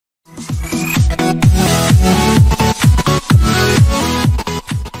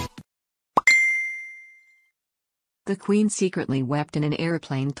The Queen secretly wept in an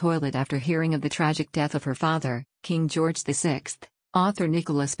aeroplane toilet after hearing of the tragic death of her father, King George VI, author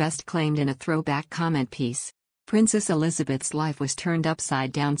Nicholas Best claimed in a throwback comment piece. Princess Elizabeth's life was turned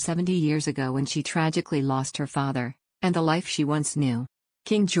upside down 70 years ago when she tragically lost her father, and the life she once knew.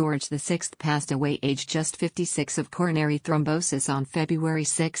 King George VI passed away aged just 56 of coronary thrombosis on February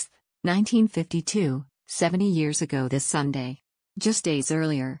 6, 1952, 70 years ago this Sunday. Just days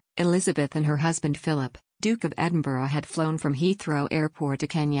earlier, Elizabeth and her husband Philip, Duke of Edinburgh, had flown from Heathrow Airport to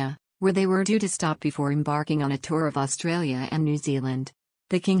Kenya, where they were due to stop before embarking on a tour of Australia and New Zealand.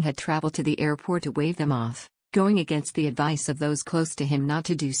 The king had travelled to the airport to wave them off, going against the advice of those close to him not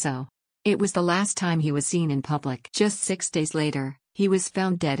to do so. It was the last time he was seen in public. Just 6 days later, he was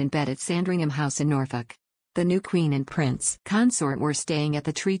found dead in bed at Sandringham House in Norfolk. The new Queen and Prince Consort were staying at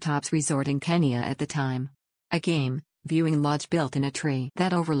the Treetops Resort in Kenya at the time. A game viewing lodge built in a tree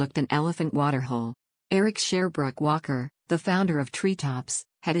that overlooked an elephant waterhole. Eric Sherbrooke Walker, the founder of Treetops,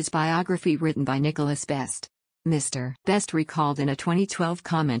 had his biography written by Nicholas Best. Mr. Best recalled in a 2012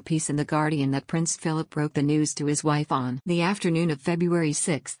 comment piece in The Guardian that Prince Philip broke the news to his wife on the afternoon of February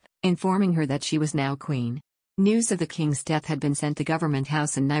 6, informing her that she was now queen. News of the king's death had been sent to Government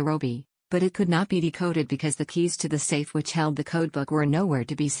House in Nairobi, but it could not be decoded because the keys to the safe which held the codebook were nowhere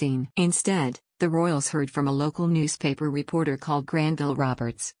to be seen. Instead, the royals heard from a local newspaper reporter called Granville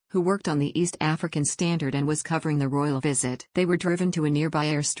Roberts, who worked on the East African Standard and was covering the royal visit. They were driven to a nearby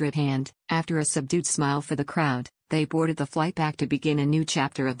airstrip and, after a subdued smile for the crowd, they boarded the flight back to begin a new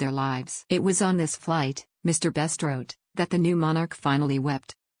chapter of their lives. It was on this flight, Mr. Best wrote, that the new monarch finally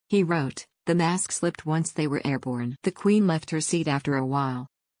wept. He wrote, "The mask slipped once they were airborne." The Queen left her seat after a while.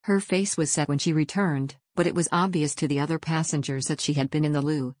 Her face was set when she returned, but it was obvious to the other passengers that she had been in the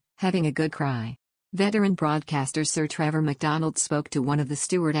loo, having a good cry. Veteran broadcaster Sir Trevor MacDonald spoke to one of the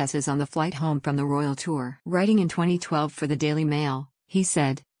stewardesses on the flight home from the royal tour. Writing in 2012 for the Daily Mail, he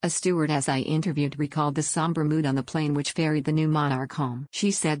said, "A stewardess I interviewed recalled the somber mood on the plane which ferried the new monarch home.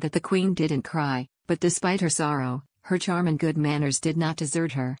 She said that the Queen didn't cry, but despite her sorrow, her charm and good manners did not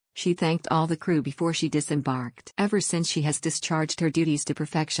desert her. She thanked all the crew before she disembarked. Ever since she has discharged her duties to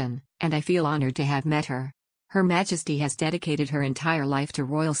perfection, and I feel honored to have met her. Her Majesty has dedicated her entire life to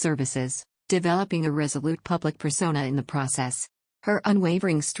royal services, developing a resolute public persona in the process. Her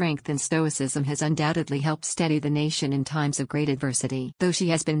unwavering strength and stoicism has undoubtedly helped steady the nation in times of great adversity. Though she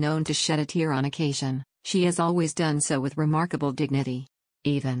has been known to shed a tear on occasion, she has always done so with remarkable dignity."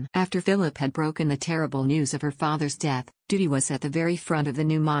 Even after Philip had broken the terrible news of her father's death, duty was at the very front of the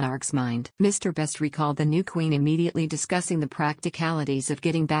new monarch's mind. Mr. Best recalled the new Queen immediately discussing the practicalities of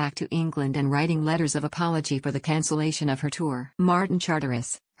getting back to England and writing letters of apology for the cancellation of her tour. Martin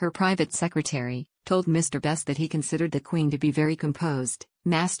Charteris, her private secretary, told Mr. Best that he considered the Queen to be very composed,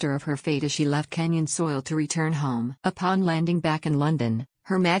 master of her fate as she left Kenyan soil to return home. Upon landing back in London,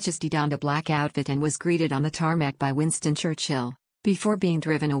 Her Majesty donned a black outfit and was greeted on the tarmac by Winston Churchill, before being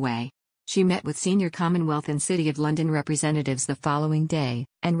driven away. She met with senior Commonwealth and City of London representatives the following day,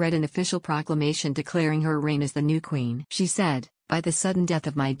 and read an official proclamation declaring her reign as the new Queen. She said, "By the sudden death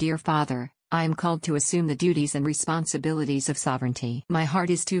of my dear father, I am called to assume the duties and responsibilities of sovereignty. My heart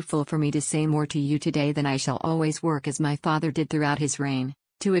is too full for me to say more to you today than I shall always work as my father did throughout his reign,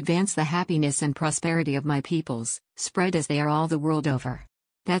 to advance the happiness and prosperity of my peoples, spread as they are all the world over."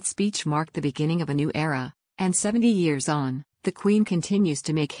 That speech marked the beginning of a new era, and 70 years on, the Queen continues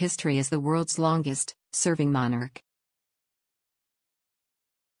to make history as the world's longest-serving monarch.